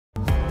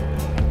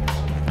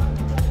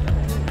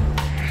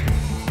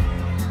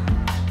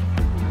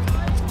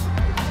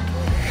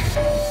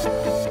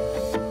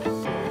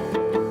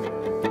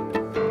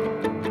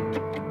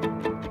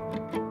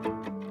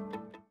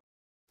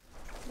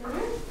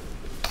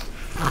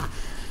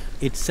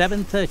It's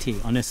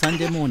 7:30 on a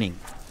Sunday morning,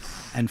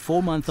 and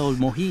 4-month-old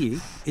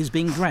Mohi is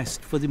being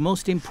dressed for the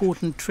most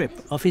important trip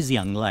of his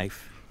young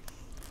life.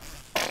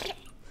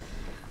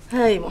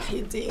 Hi,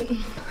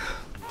 Mohi.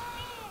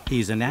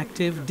 He's an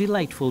active,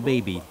 delightful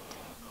baby,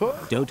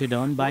 doted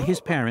on by his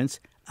parents,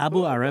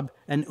 Abu Arab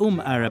and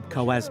Arab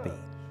Kawazbi.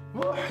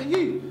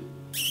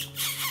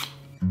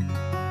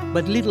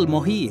 But little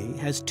Mohi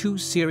has two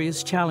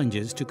serious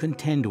challenges to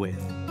contend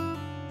with.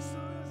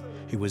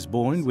 He was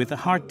born with a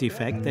heart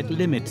defect that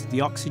limits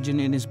the oxygen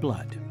in his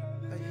blood.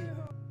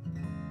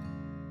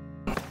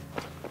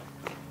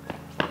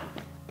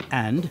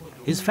 And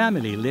his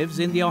family lives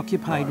in the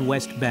occupied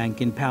West Bank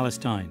in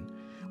Palestine,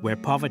 where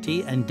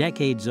poverty and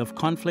decades of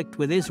conflict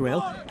with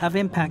Israel have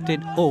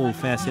impacted all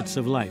facets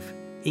of life,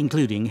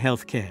 including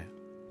healthcare.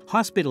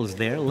 Hospitals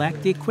there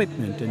lack the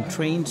equipment and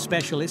trained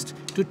specialists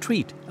to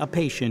treat a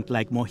patient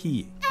like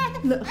Mohi.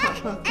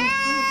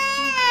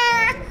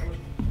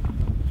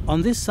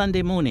 On this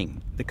Sunday morning,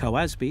 the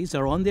Kawazbis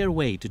are on their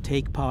way to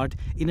take part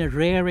in a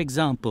rare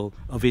example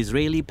of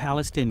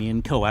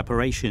Israeli-Palestinian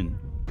cooperation.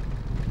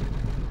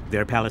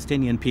 Their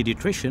Palestinian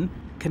pediatrician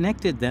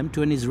connected them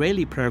to an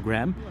Israeli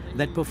program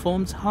that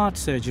performs heart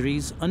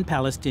surgeries on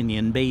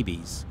Palestinian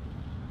babies.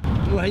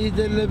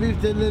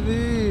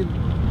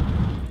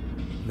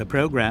 The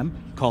program,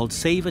 called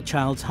Save a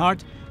Child's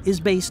Heart, is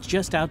based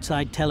just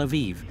outside Tel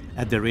Aviv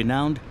at the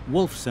renowned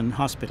Wolfson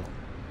Hospital.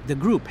 The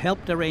group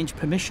helped arrange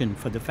permission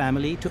for the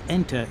family to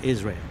enter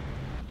Israel.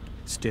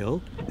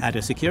 Still, at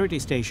a security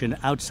station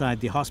outside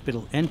the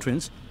hospital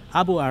entrance,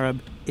 Abu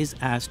Arab is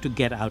asked to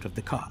get out of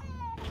the car.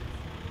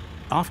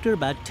 After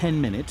about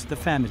 10 minutes, the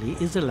family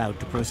is allowed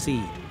to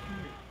proceed.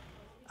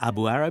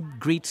 Abu Arab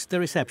greets the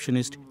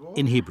receptionist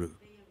in Hebrew.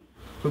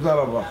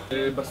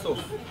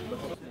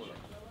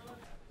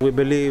 We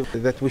believe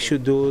that we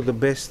should do the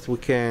best we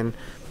can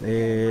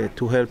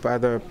to help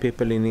other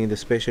people in need,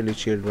 especially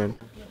children.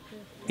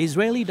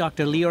 Israeli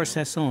Dr. Lior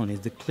Sasson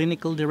is the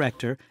clinical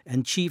director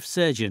and chief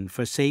surgeon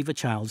for Save a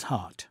Child's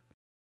Heart.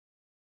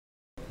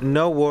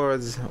 No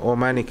words or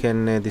money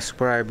can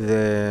describe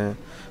the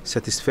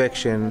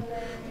satisfaction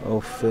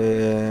of,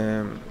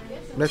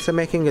 let's say,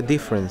 making a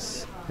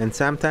difference. And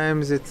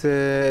sometimes it's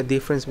a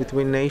difference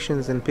between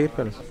nations and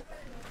people.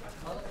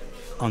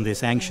 On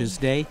this anxious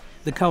day,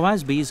 the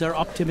Kawazbis are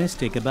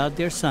optimistic about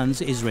their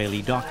son's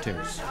Israeli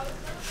doctors.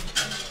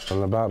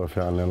 أنا بعرف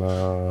يعني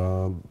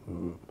أنا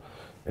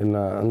إن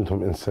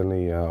عندهم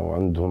إنسانية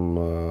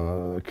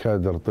وعندهم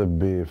كادر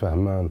طبي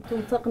فهمان.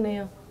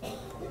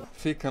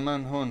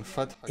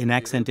 In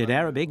accented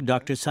Arabic,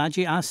 Dr.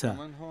 Saji Asa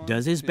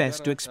does his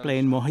best to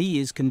explain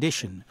Mohi's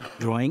condition,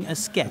 drawing a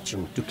sketch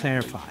to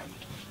clarify.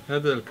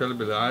 هذا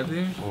الكلب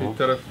العادي في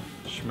طرف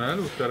شمال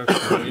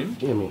وطرف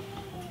يمين.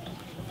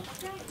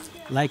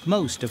 Like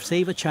most of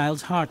Save a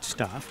Child's Heart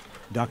staff,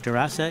 Dr.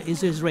 Asa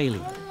is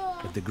Israeli,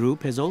 but the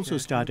group has also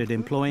started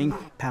employing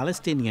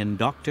Palestinian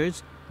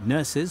doctors,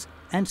 nurses,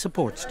 and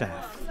support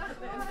staff.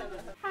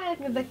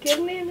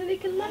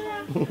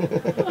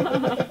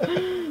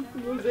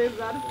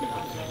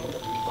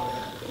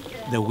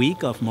 The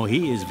week of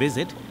Mohi's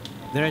visit,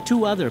 there are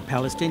 2 other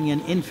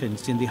Palestinian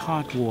infants in the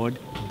heart ward,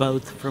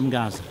 both from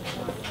Gaza.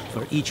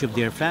 For each of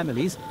their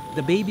families,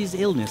 the baby's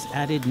illness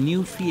added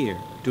new fear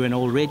to an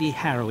already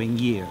harrowing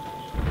year.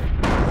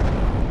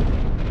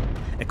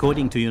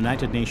 According to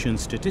United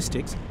Nations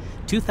statistics,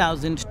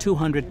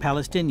 2,200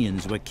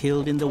 Palestinians were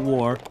killed in the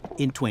war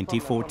in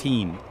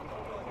 2014.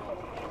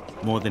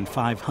 More than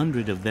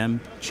 500 of them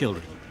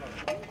children.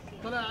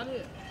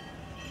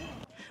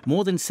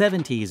 More than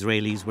 70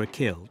 Israelis were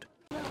killed.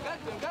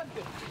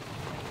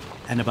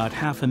 And about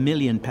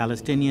 500,000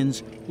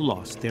 Palestinians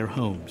lost their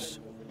homes.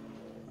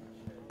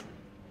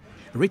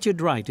 Richard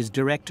Wright is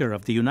director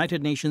of the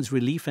United Nations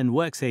Relief and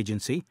Works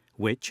Agency,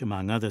 which,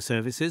 among other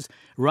services,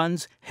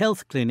 runs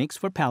health clinics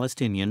for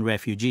Palestinian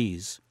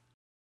refugees.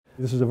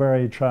 This is a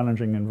very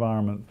challenging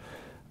environment,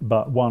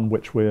 but one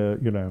which we're,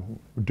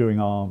 doing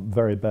our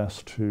very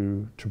best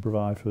to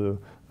provide for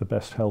the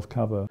best health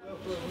cover.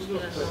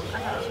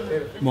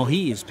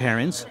 Mohi's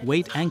parents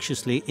wait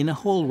anxiously in a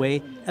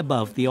hallway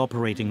above the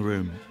operating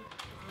room.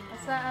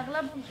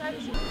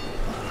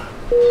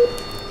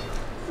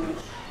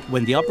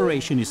 When the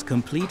operation is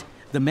complete,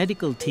 the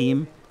medical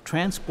team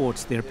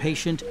transports their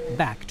patient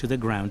back to the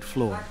ground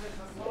floor.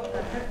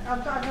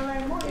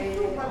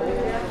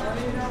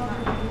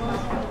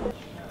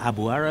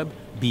 Abu Arab,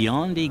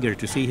 beyond eager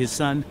to see his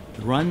son,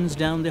 runs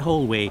down the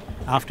hallway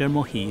after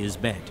Mohi is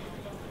bed.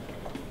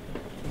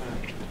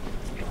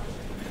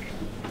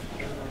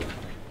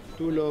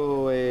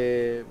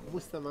 The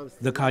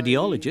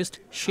cardiologist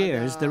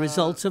shares the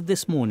results of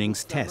this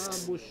morning's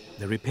tests.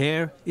 The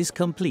repair is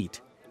complete.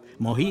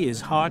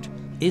 Mohi's heart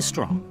is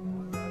strong.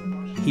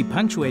 He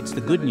punctuates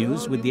the good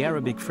news with the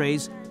Arabic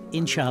phrase,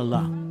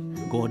 Inshallah,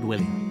 God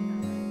willing.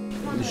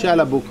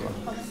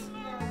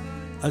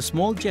 A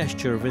small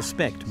gesture of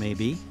respect,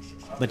 maybe,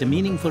 but a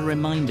meaningful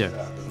reminder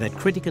that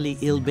critically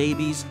ill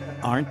babies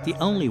aren't the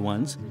only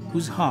ones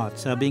whose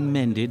hearts are being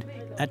mended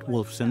at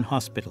Wolfson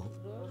Hospital.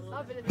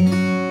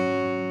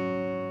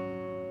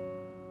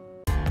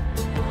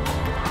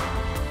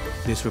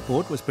 This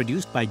report was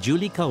produced by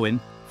Julie Cohen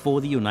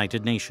for the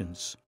United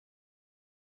Nations.